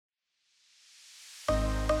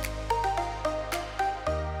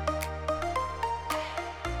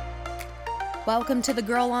Welcome to the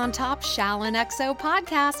Girl on Top Shallon XO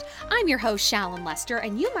podcast. I'm your host, Shallon Lester,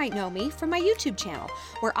 and you might know me from my YouTube channel,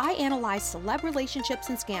 where I analyze celeb relationships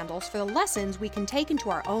and scandals for the lessons we can take into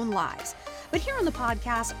our own lives. But here on the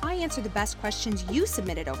podcast, I answer the best questions you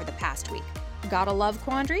submitted over the past week. Got a love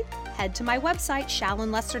quandary? Head to my website,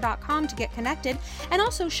 shallonlester.com, to get connected, and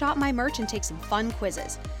also shop my merch and take some fun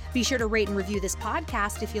quizzes. Be sure to rate and review this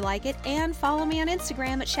podcast if you like it, and follow me on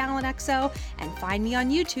Instagram at ShallonXO, and find me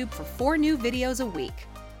on YouTube for 4 new videos a week.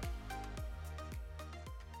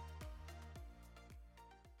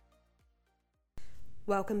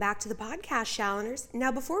 Welcome back to the podcast, Shalloners.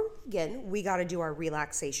 Now, before we begin, we got to do our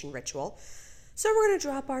relaxation ritual. So we're going to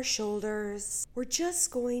drop our shoulders. We're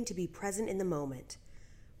just going to be present in the moment.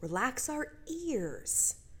 Relax our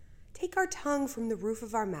ears. Take our tongue from the roof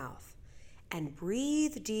of our mouth and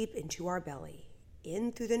breathe deep into our belly.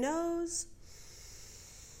 In through the nose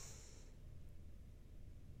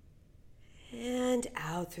and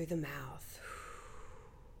out through the mouth.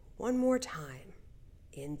 One more time.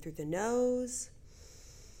 In through the nose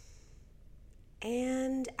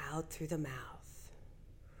and out through the mouth.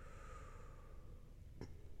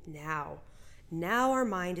 Now our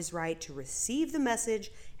mind is right to receive the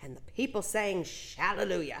message and the people saying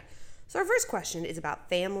hallelujah. So our first question is about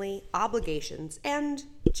family, obligations, and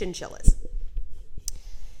chinchillas.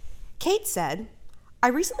 Kate said, I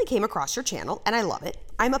recently came across your channel and I love it.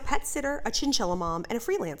 I'm a pet sitter, a chinchilla mom, and a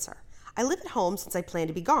freelancer. I live at home since I plan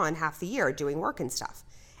to be gone half the year doing work and stuff.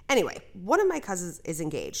 Anyway, one of my cousins is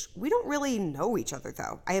engaged. We don't really know each other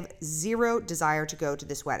though. I have zero desire to go to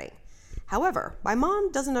this wedding. However, my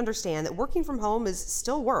mom doesn't understand that working from home is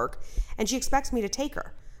still work, and she expects me to take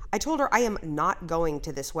her. I told her I am not going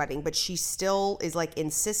to this wedding, but she still is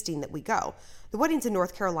insisting that we go. The wedding's in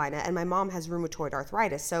North Carolina, and my mom has rheumatoid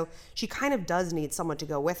arthritis, so she kind of does need someone to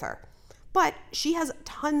go with her. But she has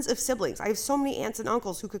tons of siblings. I have so many aunts and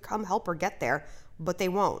uncles who could come help her get there, but they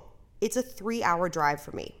won't. It's a 3-hour drive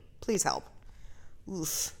for me. Please help.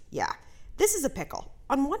 Oof, yeah. This is a pickle.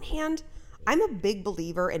 On one hand, I'm a big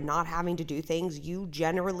believer in not having to do things you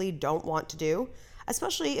generally don't want to do,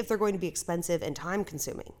 especially if they're going to be expensive and time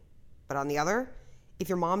consuming. But on the other, if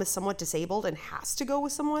your mom is somewhat disabled and has to go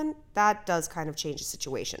with someone, that does kind of change the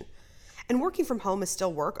situation. And working from home is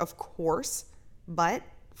still work, of course, but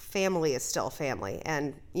family is still family.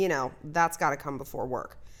 And, that's got to come before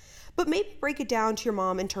work. But maybe break it down to your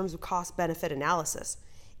mom in terms of cost-benefit analysis.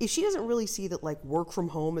 If she doesn't really see that work from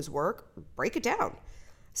home is work, break it down.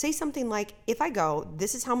 Say something like, if I go,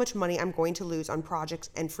 this is how much money I'm going to lose on projects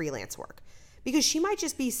and freelance work. Because she might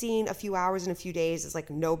just be seeing a few hours in a few days as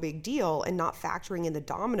no big deal and not factoring in the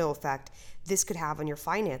domino effect this could have on your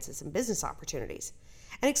finances and business opportunities.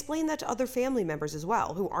 And explain that to other family members as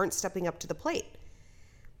well who aren't stepping up to the plate.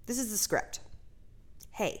 This is the script.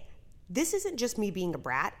 Hey, this isn't just me being a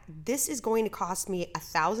brat. This is going to cost me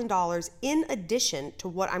 $1,000 in addition to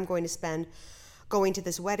what I'm going to spend going to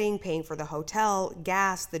this wedding, paying for the hotel,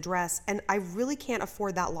 gas, the dress, and I really can't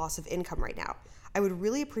afford that loss of income right now. I would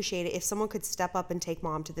really appreciate it if someone could step up and take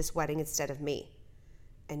mom to this wedding instead of me.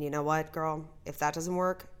 And you know what, girl? If that doesn't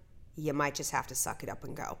work, you might just have to suck it up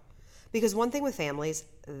and go. Because one thing with families,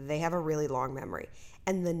 they have a really long memory.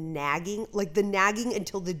 And the nagging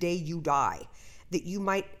until the day you die that you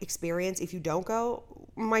might experience if you don't go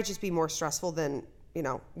might just be more stressful than,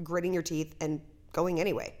 gritting your teeth and going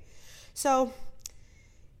anyway. So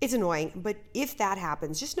it's annoying, but if that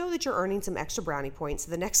happens, just know that you're earning some extra brownie points.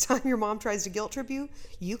 So the next time your mom tries to guilt trip you,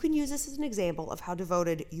 you can use this as an example of how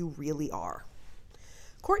devoted you really are.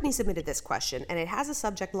 Courtney submitted this question, and it has a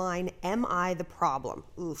subject line, Am I the problem?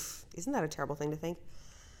 Oof, isn't that a terrible thing to think?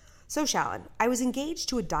 So Shallon, I was engaged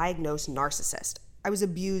to a diagnosed narcissist. I was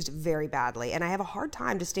abused very badly, and I have a hard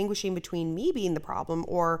time distinguishing between me being the problem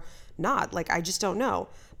or not. I just don't know.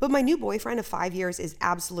 But my new boyfriend of 5 years is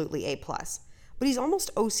absolutely A+. But he's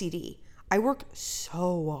almost OCD. I work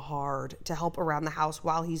so hard to help around the house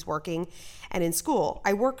while he's working and in school.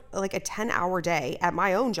 I work a 10-hour day at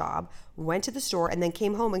my own job, went to the store, and then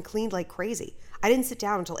came home and cleaned like crazy. I didn't sit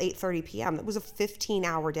down until 8:30 p.m. That was a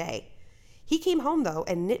 15-hour day. He came home, though,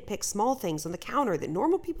 and nitpicked small things on the counter that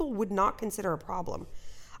normal people would not consider a problem.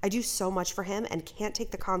 I do so much for him and can't take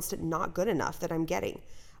the constant not good enough that I'm getting.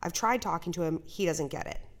 I've tried talking to him. He doesn't get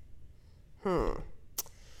it.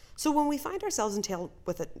 So when we find ourselves entangled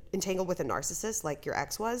with a narcissist like your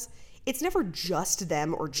ex was, it's never just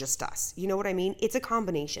them or just us. You know what I mean? It's a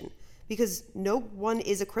combination because no one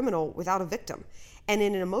is a criminal without a victim. And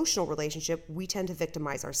in an emotional relationship, we tend to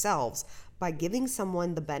victimize ourselves by giving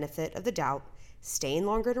someone the benefit of the doubt, staying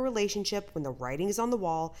longer in a relationship when the writing is on the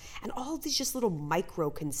wall, and all of these just little micro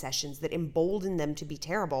concessions that embolden them to be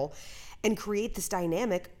terrible and create this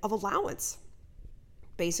dynamic of allowance.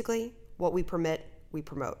 Basically, what we permit, we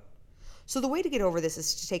promote. So the way to get over this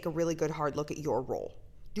is to take a really good hard look at your role.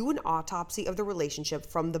 Do an autopsy of the relationship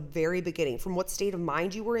from the very beginning, from what state of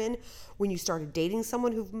mind you were in when you started dating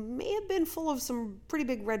someone who may have been full of some pretty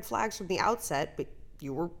big red flags from the outset, but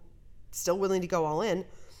you were still willing to go all in,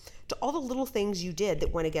 to all the little things you did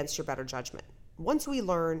that went against your better judgment. Once we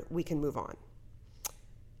learn, we can move on.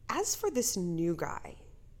 As for this new guy,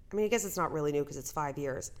 I mean, I guess it's not really new because it's 5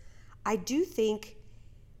 years. I do think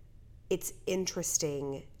it's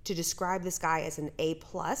interesting to describe this guy as an A+,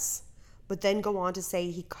 but then go on to say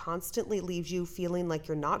he constantly leaves you feeling like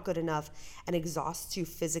you're not good enough and exhausts you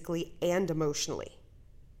physically and emotionally.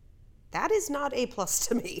 That is not A+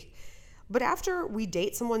 to me. But after we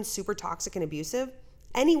date someone super toxic and abusive,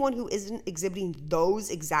 anyone who isn't exhibiting those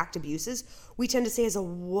exact abuses, we tend to say is a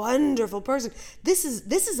wonderful person. This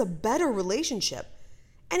is a better relationship.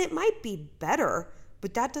 And it might be better,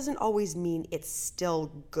 but that doesn't always mean it's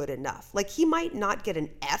still good enough. Like, he might not get an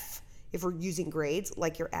F if we're using grades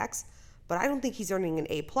like your ex, but I don't think he's earning an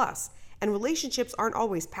A+. And relationships aren't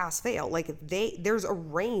always pass-fail. Like, there's a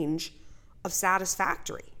range of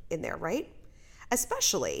satisfactory in there, right?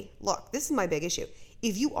 Especially, look, this is my big issue.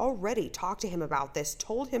 If you already talked to him about this,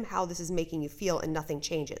 told him how this is making you feel and nothing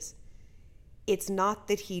changes, it's not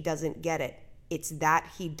that he doesn't get it. It's that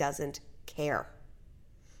he doesn't care.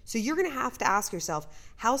 So you're going to have to ask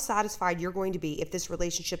yourself how satisfied you're going to be if this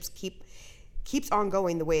relationship keeps on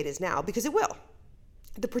going the way it is now, because it will.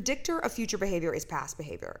 The predictor of future behavior is past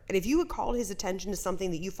behavior. And if you had called his attention to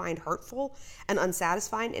something that you find hurtful and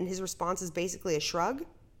unsatisfying and his response is basically a shrug,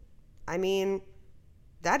 I mean,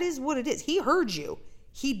 that is what it is. He heard you.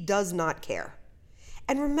 He does not care.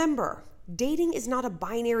 And remember, dating is not a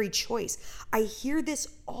binary choice. I hear this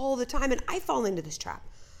all the time and I fall into this trap.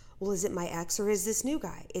 Well, is it my ex or is this new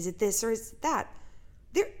guy? Is it this or is it that?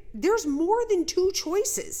 There's more than 2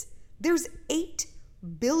 choices. There's 8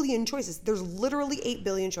 billion choices. There's literally 8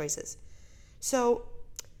 billion choices. So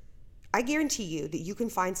I guarantee you that you can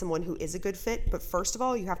find someone who is a good fit, but first of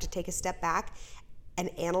all, you have to take a step back and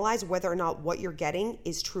analyze whether or not what you're getting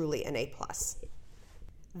is truly an A+.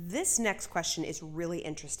 This next question is really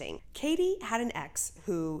interesting. Katie had an ex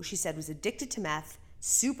who she said was addicted to meth,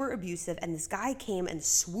 super abusive, and this guy came and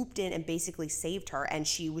swooped in and basically saved her, and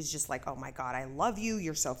she was just like, oh my God, I love you,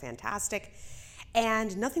 you're so fantastic.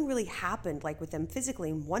 And nothing really happened like with them physically.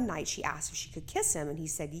 And one night she asked if she could kiss him and he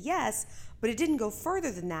said yes, but it didn't go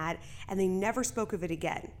further than that, and they never spoke of it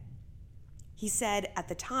again. He said at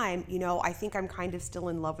the time, I think I'm kind of still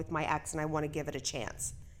in love with my ex and I want to give it a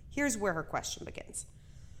chance. Here's where her question begins.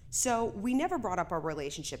 So we never brought up our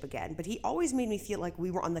relationship again, but he always made me feel like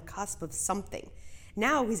we were on the cusp of something.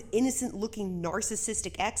 Now his innocent looking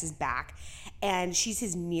narcissistic ex is back and she's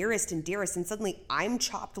his nearest and dearest, and suddenly I'm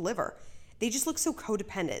chopped liver. They just look so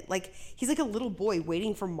codependent. Like, he's like a little boy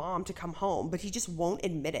waiting for mom to come home, but he just won't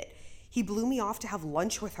admit it. He blew me off to have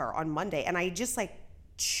lunch with her on Monday, and I just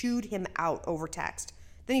chewed him out over text.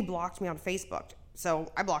 Then he blocked me on Facebook,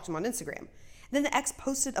 so I blocked him on Instagram. Then the ex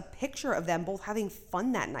posted a picture of them both having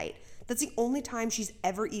fun that night. That's the only time she's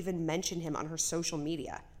ever even mentioned him on her social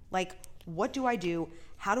media. Like, what do I do?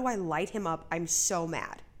 How do I light him up? I'm so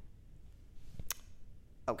mad.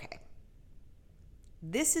 Okay.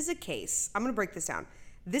 This is a case, I'm going to break this down.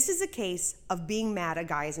 This is a case of being mad a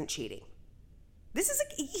guy isn't cheating.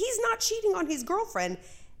 He's not cheating on his girlfriend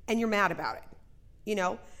and you're mad about it.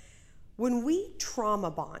 When we trauma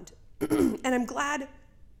bond, and I'm glad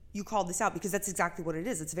you called this out because that's exactly what it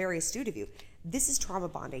is. It's very astute of you. This is trauma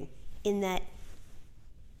bonding in that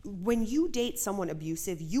when you date someone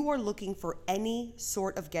abusive, you are looking for any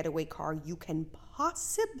sort of getaway car you can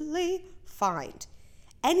possibly find.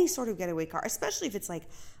 Any sort of getaway car, especially if it's like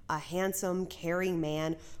a handsome, caring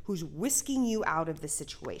man who's whisking you out of the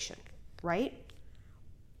situation, right?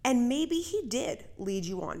 And maybe he did lead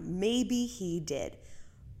you on. Maybe he did.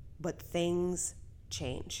 But things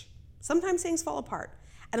change. Sometimes things fall apart.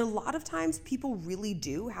 And a lot of times people really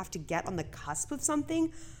do have to get on the cusp of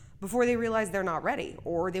something before they realize they're not ready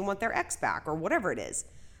or they want their ex back or whatever it is.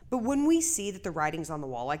 But when we see that the writing's on the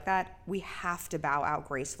wall like that, we have to bow out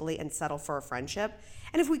gracefully and settle for a friendship.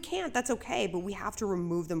 And if we can't, that's okay, but we have to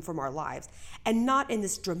remove them from our lives, and not in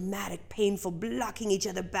this dramatic, painful, blocking each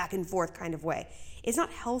other back and forth kind of way. It's not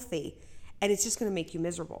healthy, and it's just gonna make you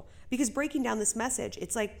miserable. Because breaking down this message,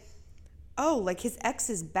 it's like, oh, like his ex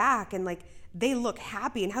is back and like they look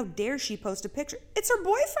happy and how dare she post a picture? It's her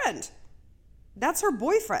boyfriend. That's her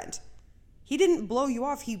boyfriend. He didn't blow you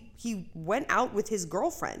off. He went out with his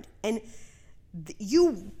girlfriend. And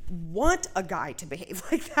you want a guy to behave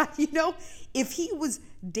like that, you know? If he was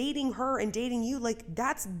dating her and dating you, like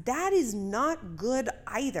that is not good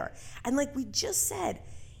either. And like we just said,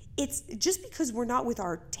 it's just because we're not with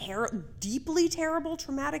our deeply terrible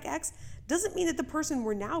traumatic ex doesn't mean that the person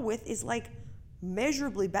we're now with is like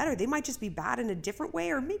measurably better. They might just be bad in a different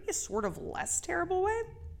way, or maybe a sort of less terrible way.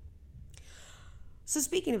 So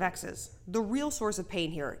speaking of exes, the real source of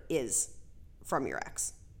pain here is from your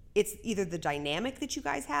ex. It's either the dynamic that you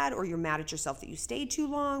guys had, or you're mad at yourself that you stayed too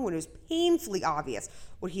long when it was painfully obvious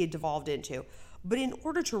what he had devolved into. But in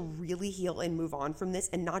order to really heal and move on from this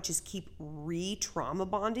and not just keep re-trauma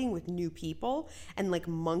bonding with new people and like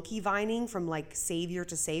monkey vining from like savior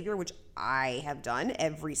to savior, which I have done,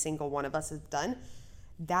 every single one of us has done,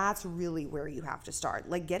 that's really where you have to start.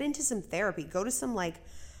 Like get into some therapy, go to some like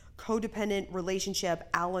codependent relationship,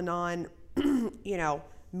 Al-Anon,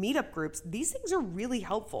 meetup groups. These things are really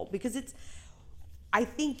helpful because I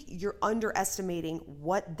think you're underestimating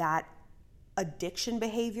what that addiction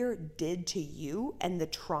behavior did to you and the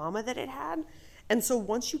trauma that it had. And so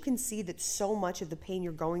once you can see that so much of the pain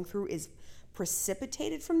you're going through is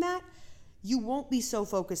precipitated from that, you won't be so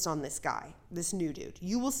focused on this guy, this new dude.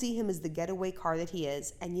 You will see him as the getaway car that he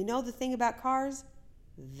is. And you know the thing about cars?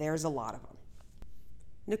 There's a lot of them.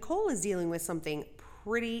 Nicole is dealing with something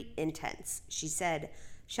pretty intense. She said,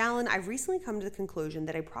 Shallon, I've recently come to the conclusion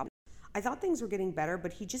that I thought things were getting better,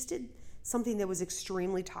 but he just did something that was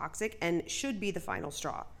extremely toxic and should be the final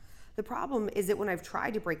straw. The problem is that when I've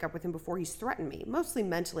tried to break up with him before, he's threatened me, mostly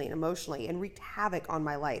mentally and emotionally, and wreaked havoc on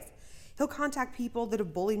my life. He'll contact people that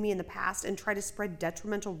have bullied me in the past and try to spread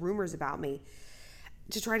detrimental rumors about me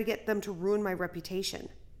to try to get them to ruin my reputation.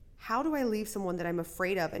 How do I leave someone that I'm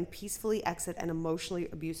afraid of and peacefully exit an emotionally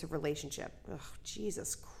abusive relationship? Ugh,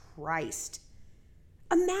 Jesus Christ.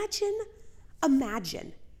 Imagine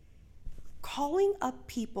calling up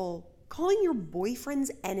people, calling your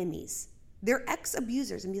boyfriend's enemies, their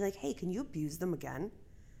ex-abusers, and be like, hey, can you abuse them again?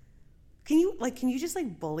 Can you just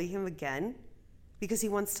like bully him again because he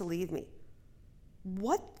wants to leave me?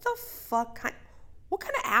 What the fuck? What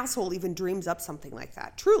kind of asshole even dreams up something like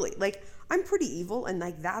that? Truly, like, I'm pretty evil, and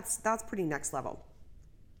like that's pretty next level.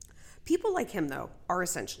 People like him, though, are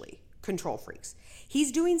essentially control freaks.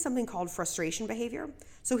 He's doing something called frustration behavior.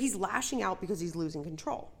 So he's lashing out because he's losing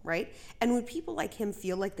control, right? And when people like him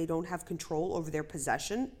feel like they don't have control over their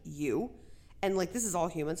possession, and like this is all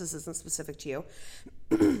humans, this isn't specific to you,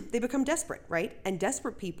 they become desperate, right? And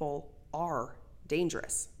desperate people are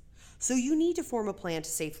dangerous. So you need to form a plan to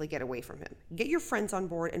safely get away from him. Get your friends on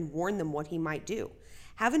board and warn them what he might do.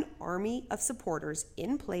 Have an army of supporters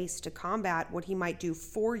in place to combat what he might do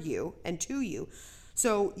for you and to you,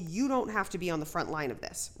 so you don't have to be on the front line of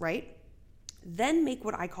this, right? Then make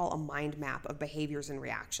what I call a mind map of behaviors and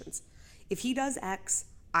reactions. If he does X,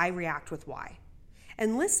 I react with Y.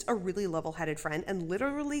 Enlist a really level-headed friend and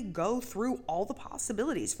literally go through all the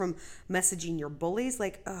possibilities, from messaging your bullies,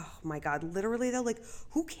 like, oh my God, literally though, like,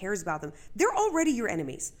 who cares about them? They're already your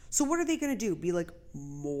enemies. So what are they gonna do? Be like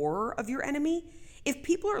more of your enemy? If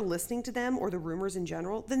people are listening to them or the rumors in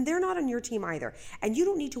general, then they're not on your team either. And you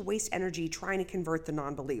don't need to waste energy trying to convert the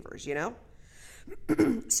non-believers, you know?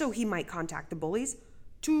 So he might contact the bullies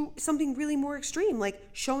to something really more extreme, like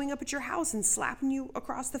showing up at your house and slapping you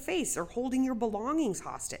across the face or holding your belongings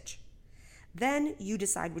hostage. Then you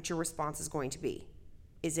decide what your response is going to be.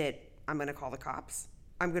 Is it, I'm going to call the cops?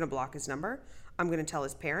 I'm going to block his number? I'm going to tell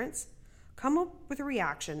his parents? Come up with a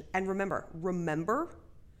reaction, and remember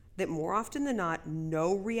that more often than not,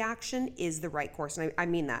 no reaction is the right course. And I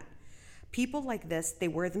mean that. People like this, they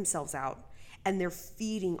wear themselves out and they're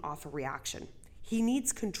feeding off a reaction. He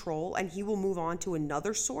needs control, and he will move on to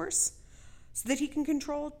another source so that he can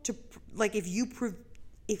control, to like if you prove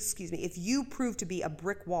to be a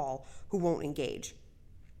brick wall who won't engage.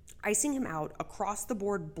 Icing him out across the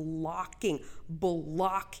board, block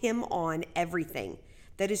him on everything.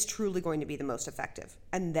 That is truly going to be the most effective.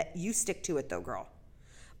 And that you stick to it though, girl.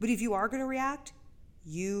 But if you are going to react,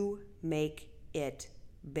 you make it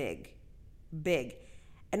big. Big.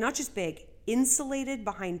 And not just big, insulated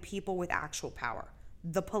behind people with actual power.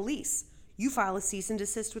 The police. You file a cease and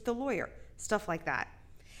desist with the lawyer. Stuff like that.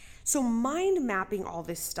 So mind mapping all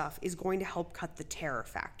this stuff is going to help cut the terror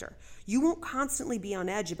factor. You won't constantly be on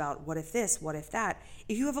edge about what if this, what if that.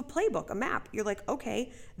 If you have a playbook, a map, you're like,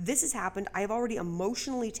 okay, this has happened. I've already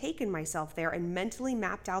emotionally taken myself there and mentally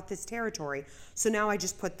mapped out this territory. So now I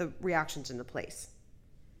just put the reactions into place.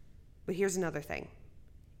 But here's another thing.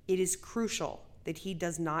 It is crucial that he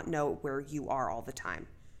does not know where you are all the time.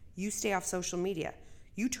 You stay off social media.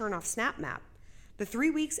 You turn off SnapMap. The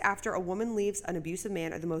 3 weeks after a woman leaves an abusive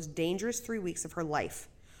man are the most dangerous 3 weeks of her life.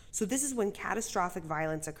 So this is when catastrophic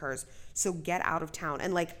violence occurs. So get out of town.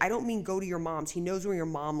 And I don't mean go to your mom's. He knows where your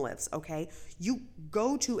mom lives, okay? You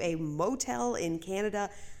go to a motel in Canada,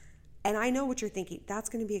 and I know what you're thinking. That's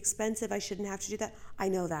going to be expensive. I shouldn't have to do that. I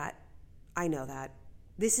know that.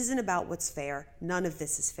 This isn't about what's fair. None of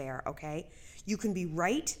this is fair, okay? You can be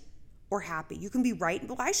right or happy. You can be right.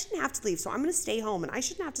 Well, I shouldn't have to leave, so I'm going to stay home, and I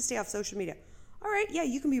shouldn't have to stay off social media. All right, yeah,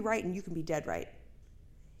 you can be right, and you can be dead right.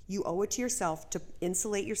 You owe it to yourself to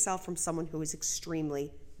insulate yourself from someone who is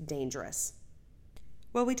extremely dangerous.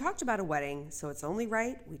 Well, we talked about a wedding, so it's only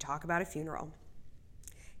right we talk about a funeral.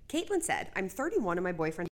 Caitlin said, I'm 31 and my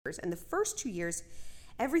boyfriend is, and the first 2 years,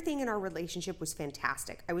 everything in our relationship was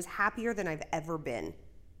fantastic. I was happier than I've ever been.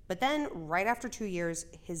 But then, right after 2 years,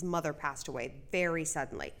 his mother passed away very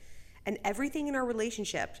suddenly. And everything in our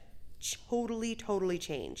relationship totally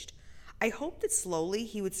changed. I hoped that slowly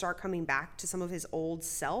he would start coming back to some of his old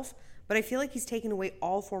self, but I feel like he's taken away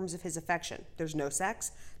all forms of his affection. There's no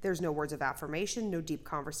sex, there's no words of affirmation, no deep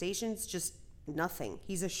conversations, just nothing.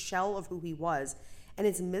 He's a shell of who he was, and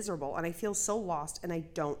it's miserable, and I feel so lost, and I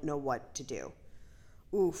don't know what to do.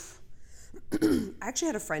 Oof. I actually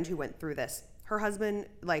had a friend who went through this. Her husband,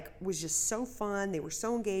 was just so fun. They were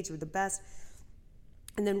so engaged, they were the best.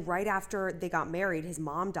 And then right after they got married, his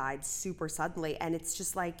mom died super suddenly. And it's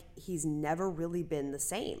just he's never really been the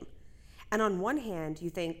same. And on one hand, you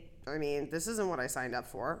think, this isn't what I signed up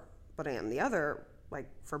for. But on the other,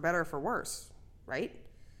 for better or for worse, right?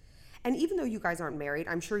 And even though you guys aren't married,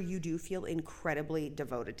 I'm sure you do feel incredibly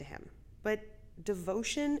devoted to him. But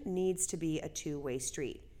devotion needs to be a two-way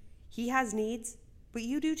street. He has needs, but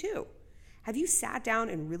you do too. Have you sat down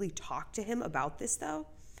and really talked to him about this, though?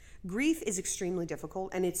 Grief is extremely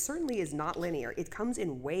difficult, and it certainly is not linear. It comes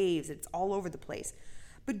in waves. It's all over the place.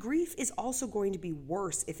 But grief is also going to be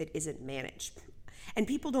worse if it isn't managed. And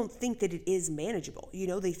people don't think that it is manageable.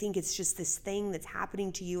 They think it's just this thing that's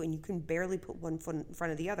happening to you, and you can barely put one foot in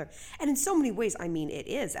front of the other. And in so many ways, it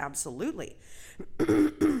is, absolutely.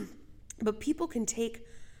 But people can take,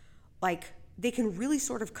 they can really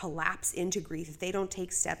sort of collapse into grief if they don't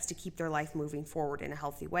take steps to keep their life moving forward in a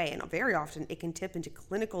healthy way. And very often it can tip into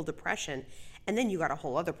clinical depression, and then you got a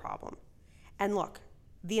whole other problem. And look,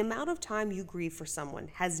 the amount of time you grieve for someone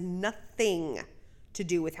has nothing to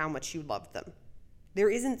do with how much you love them.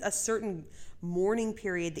 There isn't a certain mourning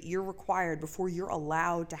period that you're required before you're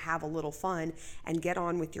allowed to have a little fun and get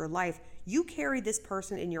on with your life. You carry this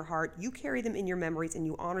person in your heart, you carry them in your memories, and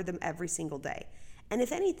you honor them every single day. And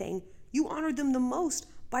if anything, you honor them the most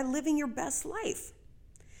by living your best life.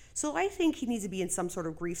 So I think he needs to be in some sort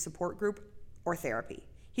of grief support group or therapy.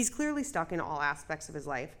 He's clearly stuck in all aspects of his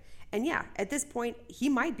life. And yeah, at this point, he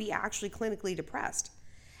might be actually clinically depressed.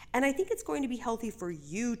 And I think it's going to be healthy for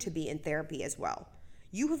you to be in therapy as well.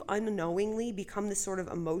 You have unknowingly become this sort of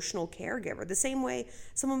emotional caregiver, the same way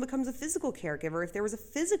someone becomes a physical caregiver if there was a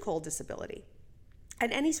physical disability.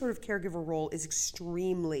 And any sort of caregiver role is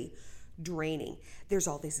extremely draining. There's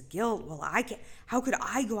all this guilt. Well, how could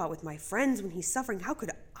I go out with my friends when he's suffering? How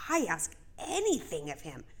could I ask anything of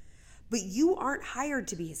him? But you aren't hired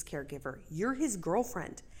to be his caregiver. You're his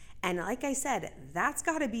girlfriend. And like I said, that's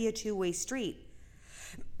got to be a two-way street.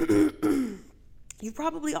 You've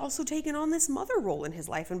probably also taken on this mother role in his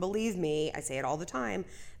life. And believe me, I say it all the time,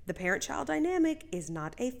 the parent-child dynamic is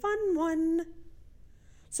not a fun one.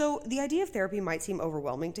 So the idea of therapy might seem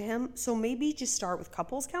overwhelming to him, so maybe just start with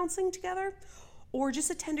couples counseling together, or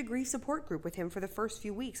just attend a grief support group with him for the first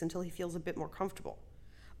few weeks until he feels a bit more comfortable.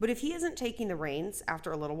 But if he isn't taking the reins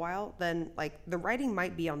after a little while, then the writing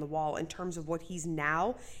might be on the wall in terms of what he's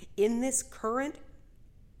now in this current,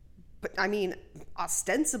 but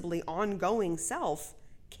ostensibly ongoing self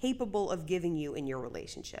capable of giving you in your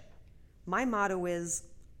relationship. My motto is,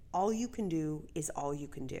 all you can do is all you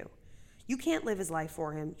can do. You can't live his life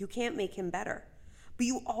for him. You can't make him better. But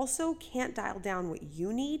you also can't dial down what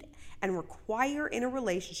you need and require in a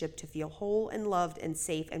relationship to feel whole and loved and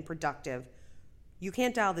safe and productive. You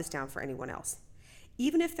can't dial this down for anyone else.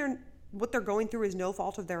 Even if what they're going through is no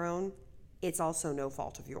fault of their own, it's also no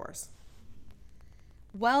fault of yours.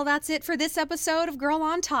 Well, that's it for this episode of Girl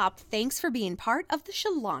on Top. Thanks for being part of the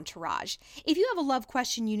Shalantourage. If you have a love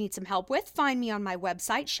question you need some help with, find me on my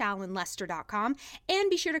website, ShallonLester.com, and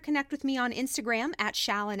be sure to connect with me on Instagram at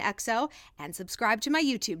ShallonXO and subscribe to my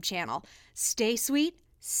YouTube channel. Stay sweet,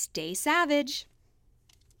 stay savage.